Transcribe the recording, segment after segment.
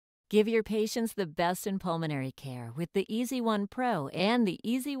Give your patients the best in pulmonary care with the EasyOne Pro and the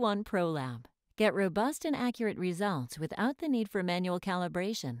EasyOne Pro LAB. Get robust and accurate results without the need for manual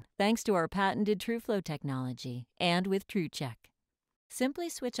calibration, thanks to our patented TrueFlow technology and with TrueCheck. Simply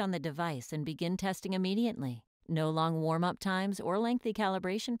switch on the device and begin testing immediately. No long warm-up times or lengthy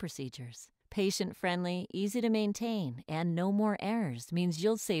calibration procedures. Patient-friendly, easy to maintain, and no more errors means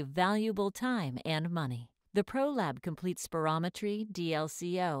you'll save valuable time and money. The Pro LAB completes spirometry,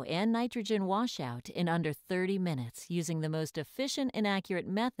 DLCO, and nitrogen washout in under 30 minutes using the most efficient and accurate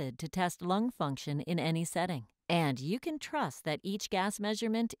method to test lung function in any setting. And you can trust that each gas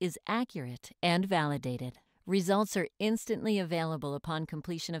measurement is accurate and validated. Results are instantly available upon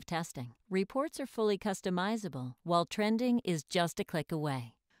completion of testing. Reports are fully customizable, while trending is just a click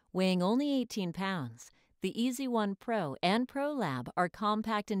away. Weighing only 18 pounds, the EasyOne Pro and Pro LAB are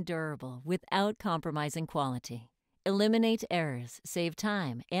compact and durable without compromising quality. Eliminate errors, save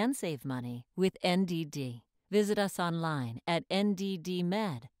time, and save money with NDD. Visit us online at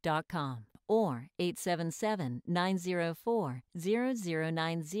nddmed.com or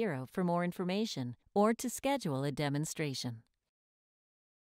 877-904-0090 for more information or to schedule a demonstration.